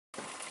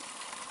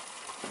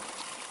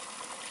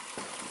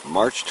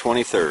March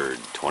 23rd,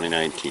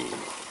 2019.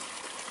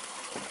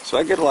 So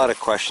I get a lot of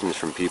questions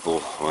from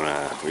people when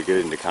we get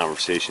into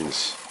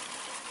conversations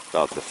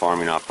about the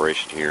farming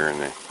operation here,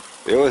 and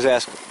they always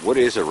ask, what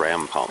is a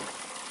ram pump?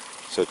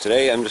 So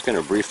today I'm just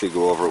going to briefly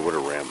go over what a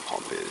ram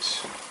pump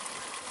is.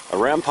 A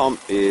ram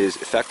pump is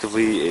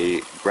effectively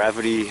a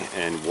gravity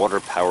and water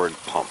powered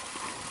pump.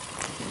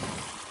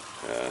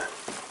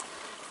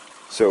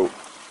 So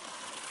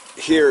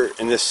here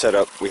in this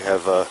setup we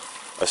have a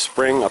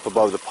spring up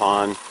above the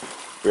pond.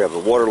 We have a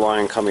water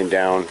line coming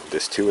down.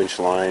 This 2-inch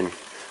line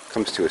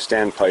comes to a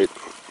standpipe,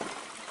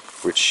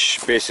 which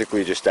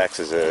basically just acts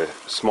as a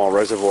small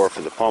reservoir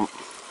for the pump,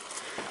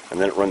 and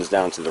then it runs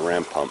down to the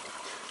ram pump.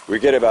 We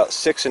get about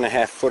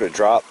 6.5 foot of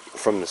drop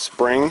from the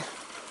spring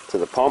to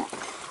the pump,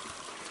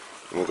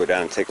 and we'll go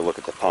down and take a look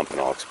at the pump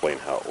and I'll explain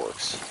how it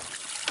works.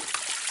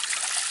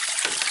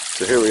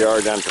 So here we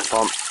are down at the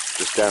pump,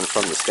 just down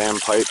from the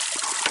standpipe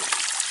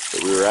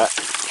that we were at.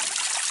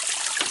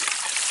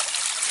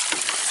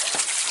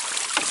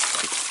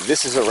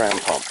 This is a ram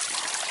pump.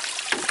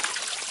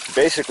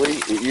 Basically,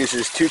 it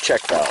uses 2 check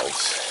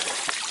valves.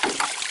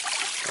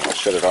 I'll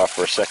shut it off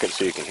for a second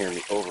so you can hear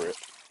me over it.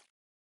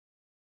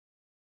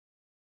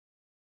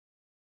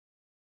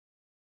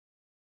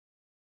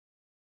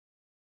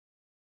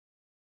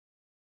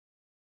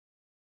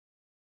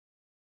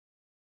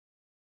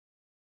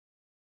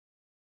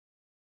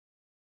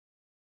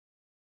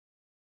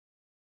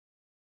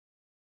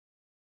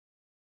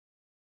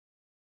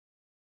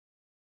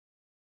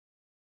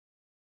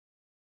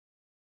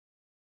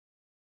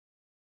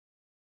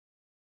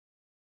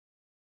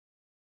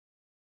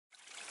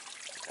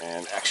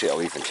 And actually,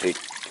 I'll even take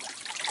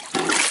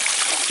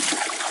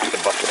the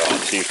bucket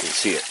off so you can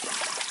see it.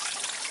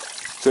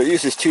 So it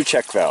uses 2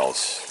 check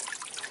valves,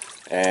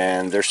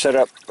 and they're set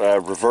up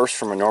reverse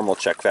from a normal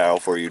check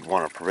valve where you'd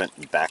want to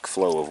prevent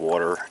backflow of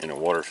water in a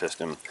water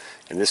system.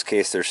 In this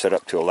case, they're set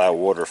up to allow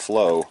water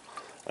flow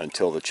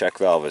until the check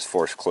valve is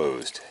force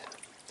closed.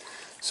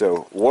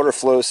 So water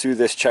flows through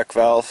this check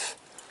valve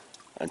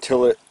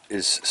until it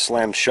is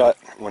slammed shut.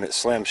 When it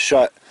slams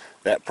shut,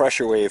 that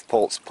pressure wave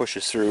pulse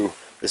pushes through.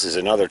 This is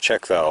another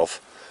check valve.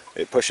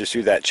 It pushes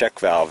through that check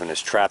valve and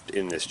is trapped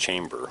in this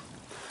chamber.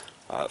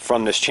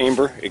 From this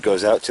chamber, it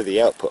goes out to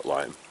the output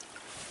line.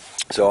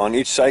 So on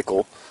each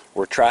cycle,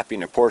 we're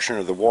trapping a portion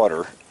of the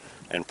water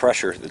and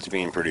pressure that's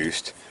being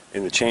produced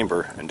in the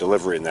chamber and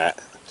delivering that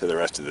to the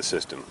rest of the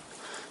system.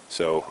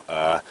 So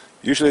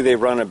usually they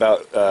run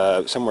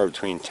about somewhere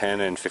between 10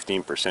 and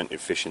 15%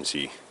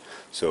 efficiency.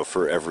 So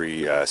for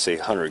every, say,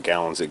 100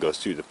 gallons that goes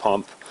through the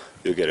pump,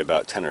 you'll get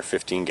about 10 or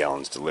 15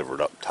 gallons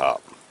delivered up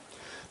top.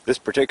 This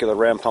particular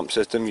ram pump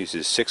system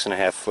uses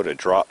 6.5 foot of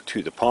drop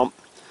to the pump.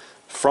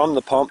 From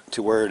the pump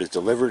to where it is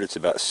delivered, it's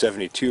about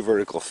 72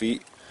 vertical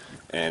feet,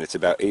 and it's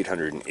about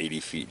 880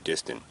 feet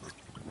distant.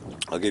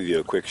 I'll give you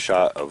a quick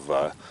shot of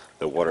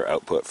the water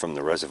output from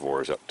the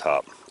reservoirs up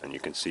top, and you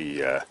can see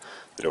that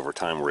over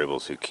time we're able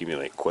to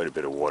accumulate quite a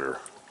bit of water.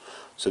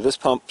 So this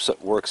pump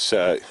works,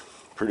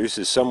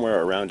 produces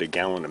somewhere around 1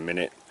 gallon a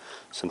minute,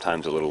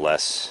 sometimes a little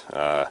less.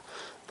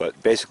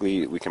 But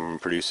basically we can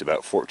produce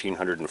about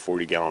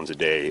 1,440 gallons a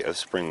day of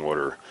spring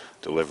water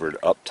delivered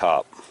up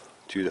top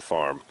to the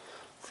farm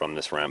from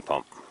this ram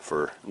pump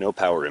for no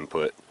power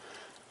input,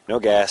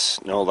 no gas,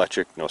 no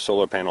electric, no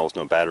solar panels,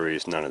 no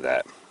batteries, none of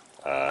that.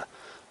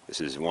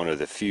 This is one of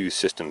the few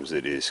systems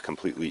that is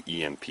completely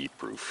EMP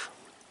proof.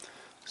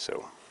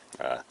 So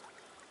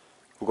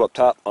we'll go up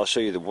top, I'll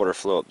show you the water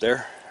flow up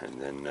there, and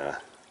then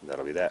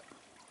that'll be that.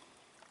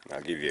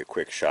 I'll give you a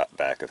quick shot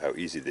back of how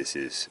easy this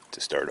is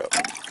to start up.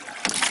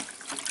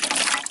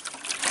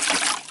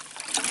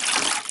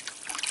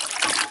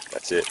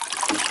 That's it.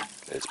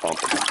 It's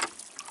pumping.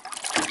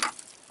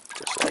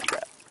 Just like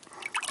that.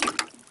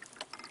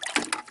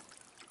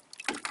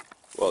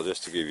 Well,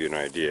 just to give you an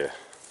idea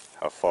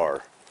how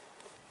far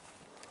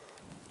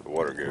the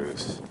water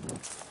goes. You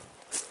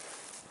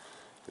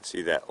can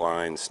see that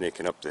line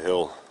snaking up the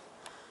hill.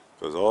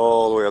 Goes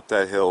all the way up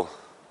that hill,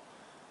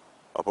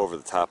 up over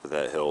the top of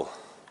that hill,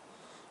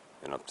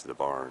 and up to the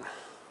barn.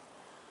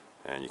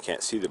 And you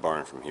can't see the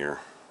barn from here,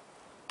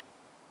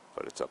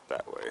 but it's up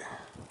that way.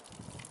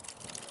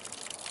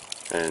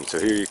 And so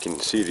here you can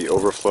see the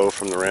overflow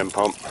from the ram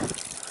pump,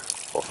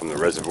 well, from the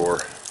reservoir.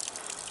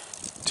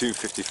 2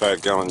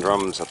 55-gallon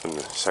drums up in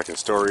the second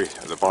story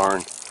of the barn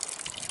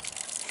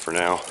for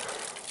now.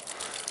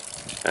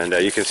 And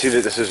you can see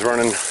that this is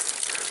running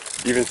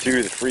even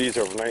through the freeze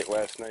overnight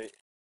last night.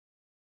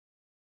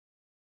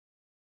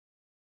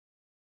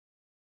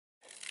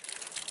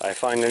 I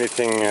find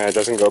anything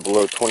doesn't go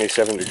below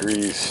 27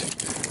 degrees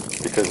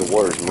because the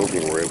water's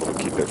moving, we're able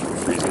to keep it from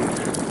freezing.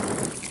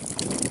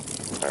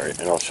 Alright,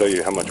 and I'll show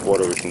you how much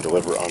water we can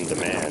deliver on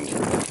demand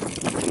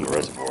from the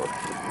reservoir.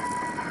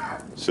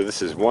 So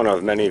this is one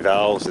of many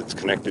valves that's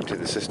connected to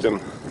the system,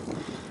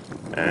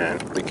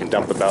 and we can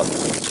dump about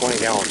 20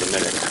 gallons a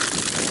minute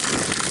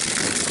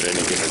at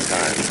any given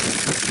time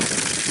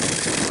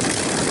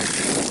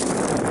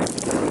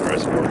from the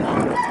reservoir.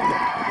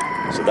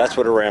 So So that's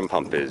what a ram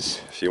pump is.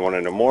 If you want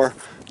to know more,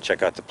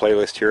 check out the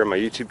playlist here on my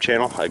YouTube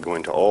channel. I go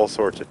into all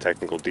sorts of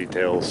technical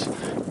details,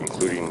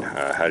 including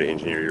how to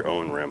engineer your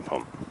own ram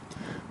pump.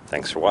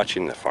 Thanks for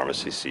watching the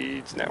Pharmacy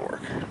Seeds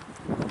Network.